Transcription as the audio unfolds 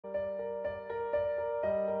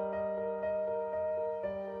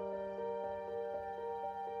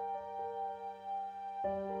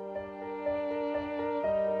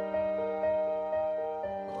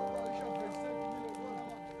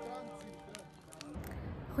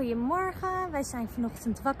Goedemorgen, wij zijn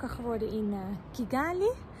vanochtend wakker geworden in Kigali.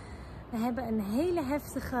 We hebben een hele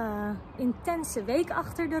heftige, intense week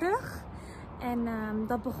achter de rug. En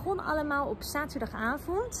dat begon allemaal op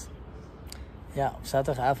zaterdagavond. Ja, op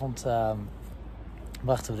zaterdagavond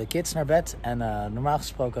brachten we de kids naar bed. En normaal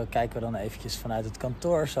gesproken kijken we dan eventjes vanuit het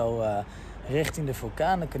kantoor zo richting de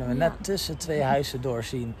vulkaan. Dan kunnen we net tussen twee huizen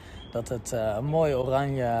doorzien dat het een mooi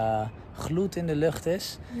oranje gloed in de lucht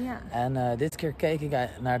is. Ja. En dit keer keek ik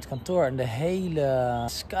naar het kantoor en de hele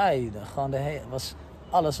sky,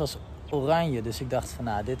 alles was oranje. Dus ik dacht van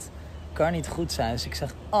nou, dit kan niet goed zijn. Dus ik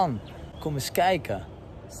zeg, Anne, kom eens kijken.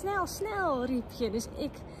 Snel, snel, riep je. Dus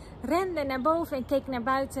ik rende naar boven en keek naar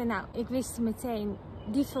buiten. Nou, ik wist meteen,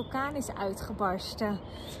 die vulkaan is uitgebarsten.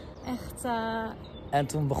 Echt... En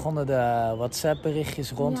toen begonnen de WhatsApp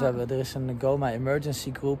berichtjes rond. Ja. Er is een Goma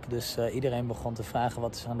emergency group. Dus iedereen begon te vragen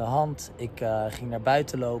wat is aan de hand. Ik ging naar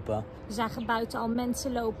buiten lopen. We zagen buiten al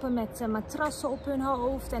mensen lopen met matrassen op hun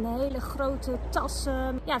hoofd en hele grote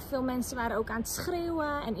tassen. Ja, veel mensen waren ook aan het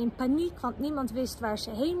schreeuwen en in paniek, want niemand wist waar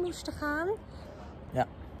ze heen moesten gaan.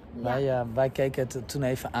 Ja. Wij keken het toen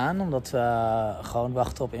even aan, omdat we gewoon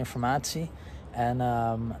wachten op informatie. En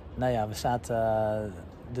we zaten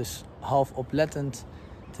dus half oplettend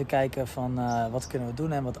te kijken van wat kunnen we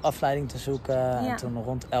doen en wat afleiding te zoeken. Ja. En toen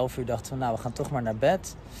rond 11 uur dachten we, nou, we gaan toch maar naar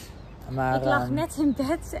bed. Maar, ik lag net in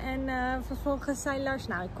bed en vervolgens zei Lars,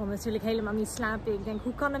 nou, ik kon natuurlijk helemaal niet slapen. Ik denk,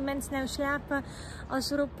 hoe kan een mens nou slapen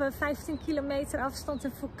als er op 15 kilometer afstand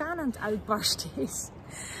een vulkaan aan het uitbarsten is?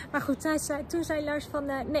 Maar goed, toen zei Lars van,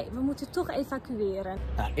 nee, we moeten toch evacueren.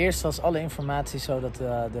 Nou, eerst was alle informatie zo dat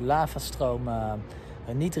de lavastroom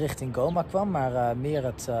niet richting Goma kwam, maar meer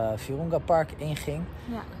het Virunga Park inging.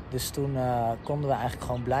 Ja. Dus toen konden we eigenlijk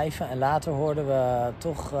gewoon blijven. En later hoorden we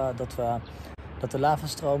toch dat de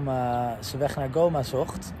lavastroom zijn weg naar Goma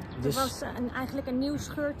zocht. Dus... Er was eigenlijk een nieuw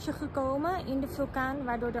scheurtje gekomen in de vulkaan,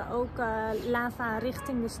 waardoor er ook lava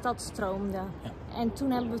richting de stad stroomde. Ja. En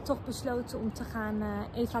toen hebben we toch besloten om te gaan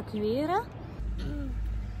evacueren.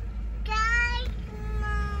 Kijk,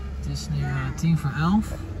 mama. Het is nu 11:10.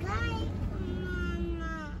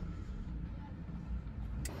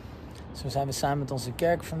 Dus we zijn samen met onze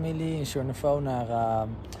kerkfamilie in Journefo naar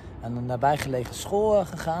een nabijgelegen school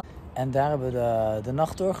gegaan. En daar hebben we de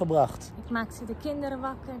nacht doorgebracht. Ik maakte de kinderen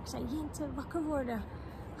wakker. Ik zei, Jinte, wakker worden.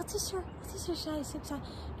 Wat is er? Wat is er, zei ze. Ik zei,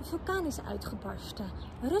 de vulkaan is uitgebarsten.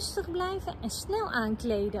 Rustig blijven en snel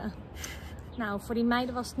aankleden. Nou, voor die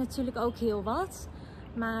meiden was het natuurlijk ook heel wat.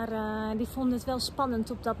 Maar die vonden het wel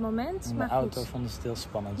spannend op dat moment. In de auto vonden ze het heel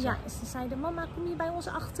spannend. Ja, ze zeiden, mama, kom je bij ons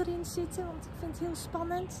achterin zitten? Want ik vind het heel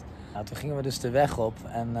spannend. Nou, toen gingen we dus de weg op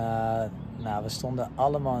en we stonden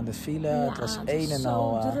allemaal in de file. Ja, het was een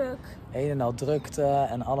en al drukte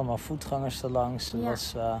en allemaal voetgangers erlangs.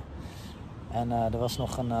 Er was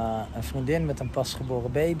nog een vriendin met een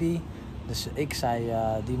pasgeboren baby. Dus ik zei,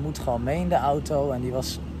 die moet gewoon mee in de auto. En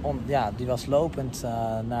die was lopend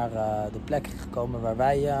naar de plek gekomen waar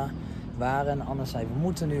wij waren. En Anne zei, we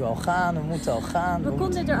moeten nu al gaan, we moeten al gaan. We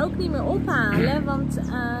konden er ook niet meer ophalen, want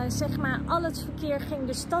al het verkeer ging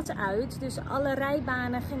de stad uit. Dus alle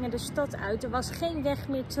rijbanen gingen de stad uit. Er was geen weg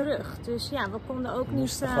meer terug. Dus ja, we konden ook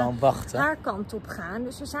niet haar kant op gaan.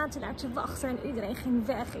 Dus we zaten daar te wachten en iedereen ging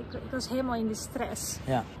weg. Ik was helemaal in de stress.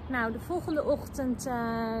 Ja. Nou, de volgende ochtend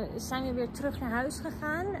zijn we weer terug naar huis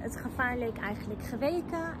gegaan. Het gevaar leek eigenlijk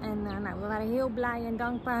geweken. En we waren heel blij en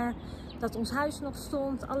dankbaar dat ons huis nog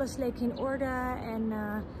stond. Alles leek in orde. En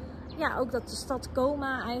ook dat de stad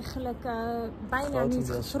Goma eigenlijk bijna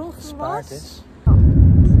niet getroffen was. Is.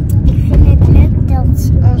 Ik vind het leuk dat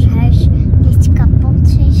ons huis niet kapot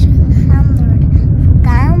is gegaan door de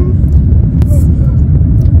vulkaan.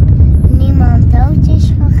 Niemand dood is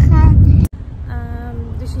gegaan.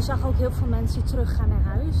 Dus je zag ook heel veel mensen teruggaan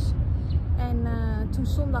naar huis. En toen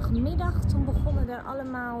zondagmiddag, toen begonnen er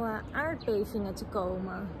allemaal aardbevingen te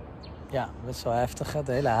komen. Ja, best wel heftig. Het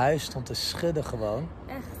hele huis stond te schudden gewoon.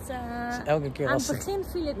 Echt, dus elke keer aan het begin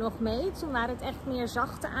viel het nog mee. Toen waren het echt meer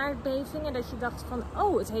zachte aardbevingen. Dat je dacht van,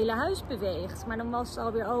 oh, het hele huis beweegt. Maar dan was het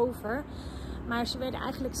alweer over. Maar ze werden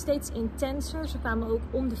eigenlijk steeds intenser. Ze kwamen ook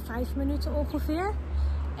om de 5 minuten ongeveer.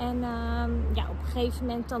 En op een gegeven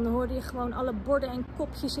moment dan hoorde je gewoon alle borden en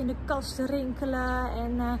kopjes in de kast rinkelen.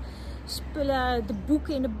 En spullen, de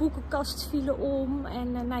boeken in de boekenkast vielen om.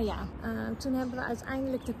 En toen hebben we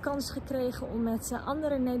uiteindelijk de kans gekregen om met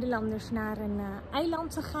andere Nederlanders naar een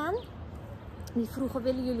eiland te gaan. Die vroegen,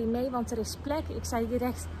 willen jullie mee, want er is plek. Ik zei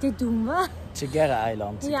direct, dit doen we.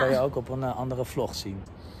 Tjegera-eiland, die kan je ook op een andere vlog zien.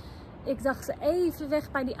 Ik dacht even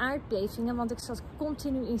weg bij die aardbevingen, want ik zat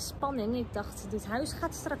continu in spanning. Ik dacht, dit huis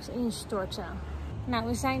gaat straks instorten. Nou,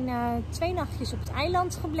 we zijn 2 nachtjes op het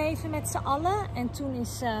eiland gebleven met z'n allen. En toen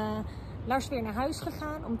is Lars weer naar huis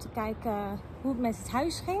gegaan om te kijken hoe het met het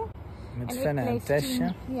huis ging. Met Fenne en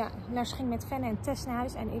Tessje. Ja, Lars ging met Fenne en Tess naar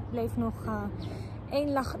huis en ik bleef nog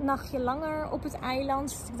 1 nachtje langer op het eiland.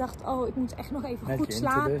 Dus ik dacht, oh, ik moet echt nog even goed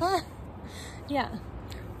slapen. Dus. Ja.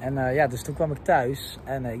 En dus toen kwam ik thuis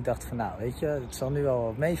en ik dacht van, nou, weet je, het zal nu wel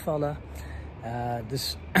wat meevallen.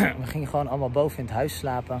 Dus we gingen gewoon allemaal boven in het huis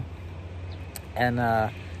slapen. En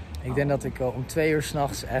ik denk dat ik om 2 uur 's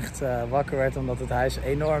nachts echt wakker werd, omdat het huis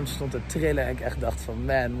enorm stond te trillen. En ik echt dacht van,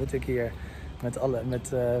 man, moet ik hier met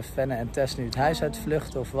Fenne en Tess nu het huis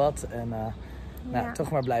uitvluchten of wat? En nou,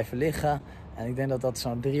 toch maar blijven liggen. En ik denk dat dat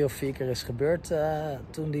zo'n 3 of 4 keer is gebeurd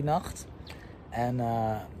toen die nacht. En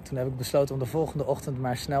toen heb ik besloten om de volgende ochtend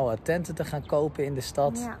maar snel tenten te gaan kopen in de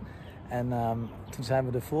stad. Ja. En toen zijn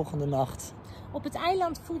we de volgende nacht... Op het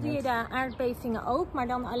eiland voelde je de aardbevingen ook, maar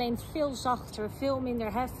dan alleen veel zachter, veel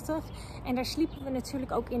minder heftig. En daar sliepen we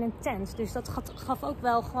natuurlijk ook in een tent. Dus dat gaf ook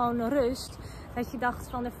wel gewoon rust. Dat je dacht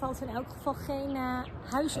van, er valt in elk geval geen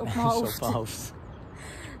huis op mijn hoofd.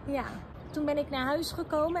 Ja. Toen ben ik naar huis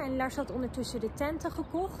gekomen en Lars had ondertussen de tenten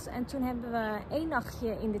gekocht. En toen hebben we 1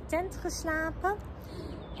 nachtje in de tent geslapen.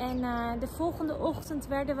 En de volgende ochtend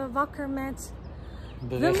werden we wakker met...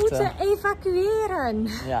 Berichten. We moeten evacueren.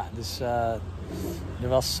 Ja, dus er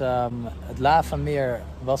was, het lavameer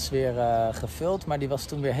was weer gevuld, maar die was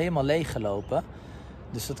toen weer helemaal leeggelopen.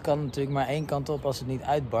 Dus dat kan natuurlijk maar 1 kant op als het niet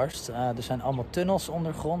uitbarst. Er zijn allemaal tunnels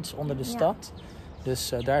ondergronds onder de stad.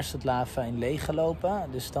 Dus daar is het lava in leeggelopen.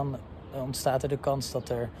 Dus dan ontstaat er de kans dat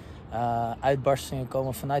er uitbarstingen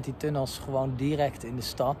komen vanuit die tunnels gewoon direct in de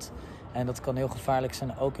stad. En dat kan heel gevaarlijk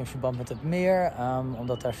zijn, ook in verband met het meer,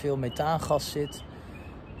 omdat daar veel methaangas zit.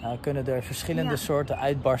 Kunnen er verschillende soorten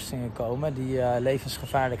uitbarstingen komen die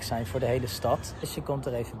levensgevaarlijk zijn voor de hele stad. Dus je komt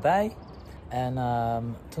er even bij. En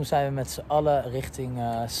toen zijn we met z'n allen richting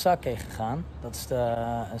Sake gegaan. Dat is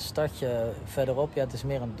een stadje verderop. Ja, het is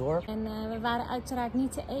meer een dorp. En we waren uiteraard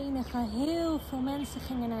niet de enige. Heel veel mensen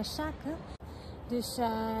gingen naar Sake. Dus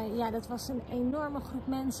ja, dat was een enorme groep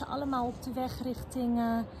mensen. Allemaal op de weg richting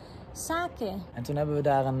Sake. En toen hebben we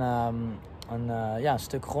daar een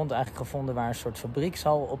stuk grond eigenlijk gevonden waar een soort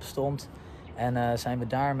fabriekshal op stond. En zijn we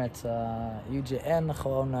daar met UGN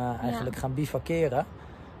gewoon eigenlijk gaan bivakeren.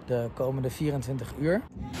 De komende 24 uur.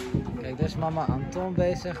 Kijk, daar is mama Anton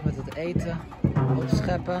bezig met het eten.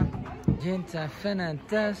 Opscheppen. Jint en Fenne en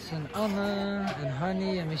Tess en Anne en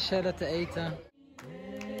Hanny en Michelle te eten.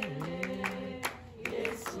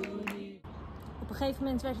 Op een gegeven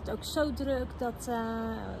moment werd het ook zo druk dat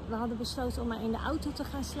we hadden besloten om maar in de auto te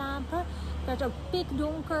gaan slapen. Het werd ook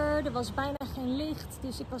pikdonker, er was bijna geen licht.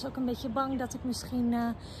 Dus ik was ook een beetje bang dat ik misschien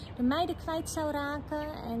de meiden kwijt zou raken.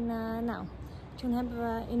 En nou... Toen hebben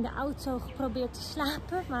we in de auto geprobeerd te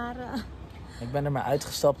slapen, maar... Ik ben er maar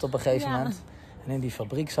uitgestapt op een gegeven moment. En in die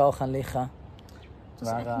fabriekshal gaan liggen. Dat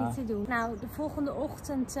was echt niet te doen. Nou, de volgende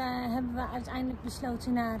ochtend hebben we uiteindelijk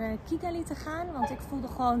besloten naar Kigali te gaan. Want ik voelde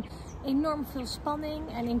gewoon enorm veel spanning.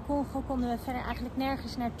 En in Congo konden we verder eigenlijk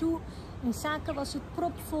nergens naartoe. In Sake was het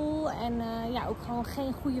propvol en ook gewoon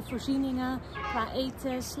geen goede voorzieningen. Qua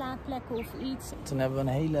eten, slaapplekken of iets. Toen hebben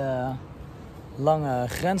we een hele... lange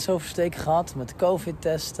grensoversteek gehad met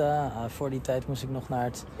COVID-testen. Voor die tijd moest ik nog naar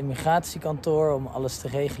het immigratiekantoor om alles te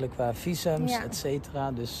regelen qua visums, et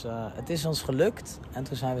cetera. Dus het is ons gelukt. En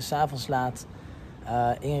toen zijn we 's avonds laat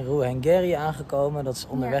in Ruhengeri aangekomen. Dat is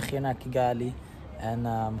onderweg hier naar Kigali. En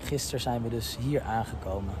gisteren zijn we dus hier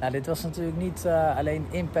aangekomen. Nou, dit was natuurlijk niet alleen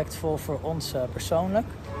impactvol voor ons persoonlijk.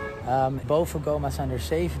 Boven Goma zijn er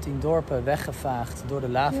 17 dorpen weggevaagd door de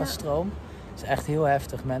lavastroom. Het is echt heel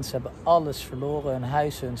heftig. Mensen hebben alles verloren. Hun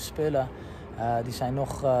huis, hun spullen. Die zijn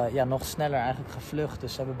nog sneller eigenlijk gevlucht.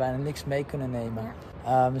 Dus ze hebben bijna niks mee kunnen nemen.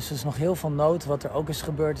 Dus er is nog heel veel nood. Wat er ook is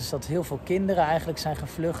gebeurd is dat heel veel kinderen eigenlijk zijn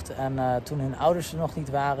gevlucht. En toen hun ouders er nog niet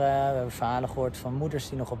waren. We hebben verhalen gehoord van moeders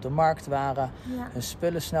die nog op de markt waren. Ja. Hun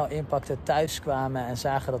spullen snel inpakten, thuis kwamen en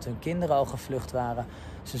zagen dat hun kinderen al gevlucht waren.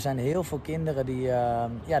 Dus er zijn heel veel kinderen die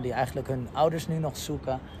eigenlijk hun ouders nu nog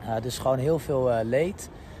zoeken. Dus gewoon heel veel leed.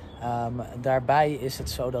 Daarbij is het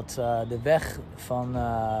zo dat de weg van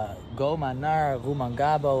Goma naar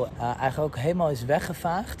Rumangabo eigenlijk ook helemaal is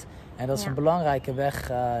weggevaagd. En dat is een belangrijke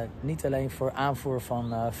weg, niet alleen voor aanvoer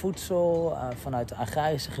van voedsel vanuit de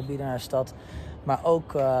agrarische gebieden naar de stad. Maar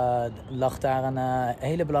ook lag daar een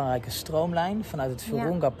hele belangrijke stroomlijn vanuit het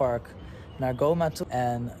Virunga-park naar Goma toe.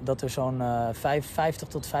 En dat er zo'n 50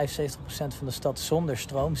 tot 75% van de stad zonder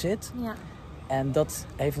stroom zit. Ja. En dat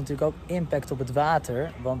heeft natuurlijk ook impact op het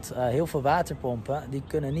water. Want heel veel waterpompen die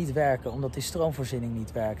kunnen niet werken omdat die stroomvoorziening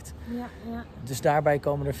niet werkt. Ja, ja. Dus daarbij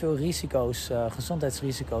komen er veel risico's,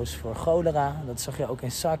 gezondheidsrisico's voor cholera. Dat zag je ook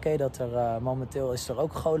in Sake, dat er momenteel is er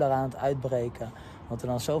ook cholera aan het uitbreken. Want er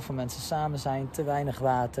dan zoveel mensen samen zijn, te weinig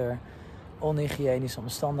water, onhygiënische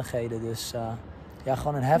omstandigheden. Dus ja,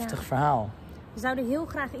 gewoon een heftig verhaal. We zouden heel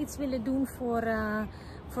graag iets willen doen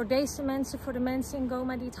voor deze mensen, voor de mensen in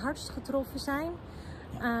Goma die het hardst getroffen zijn.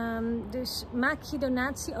 Ja. Dus maak je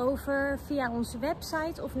donatie over via onze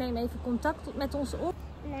website of neem even contact met ons op.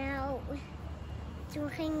 Nou, toen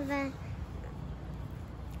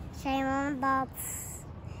zei mama dat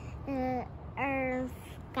er een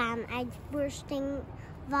vulkaanuitbarsting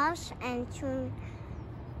was en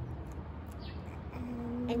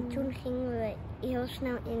toen gingen we heel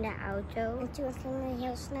snel in de auto.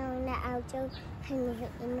 Gingen we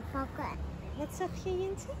in de pakken. Wat zag je,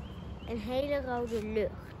 Jinte? Een hele rode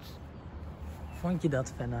lucht. Vond je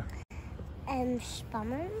dat, Fenne?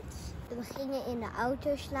 Spannend. We gingen in de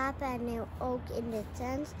auto slapen en ook in de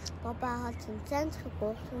tent. Papa had een tent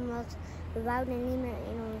gekocht omdat we wouden niet meer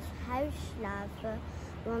in ons huis slapen.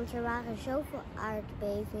 Want er waren zoveel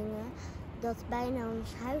aardbevingen dat bijna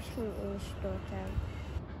ons huis ging instorten.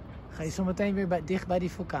 Ga je zo meteen weer dicht bij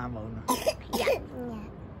die vulkaan wonen? Ja.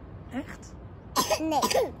 Echt?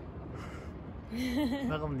 Nee.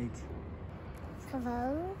 Waarom niet?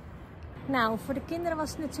 Gewoon. Nou, voor de kinderen was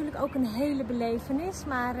het natuurlijk ook een hele belevenis.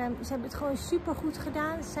 Maar ze hebben het gewoon super goed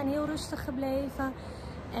gedaan. Ze zijn heel rustig gebleven.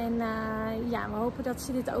 En ja, we hopen dat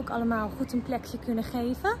ze dit ook allemaal goed een plekje kunnen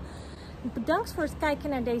geven. Bedankt voor het kijken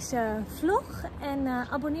naar deze vlog. En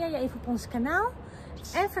abonneer je even op ons kanaal.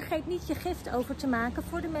 En vergeet niet je gift over te maken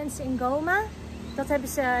voor de mensen in Goma. Dat hebben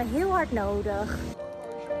ze heel hard nodig.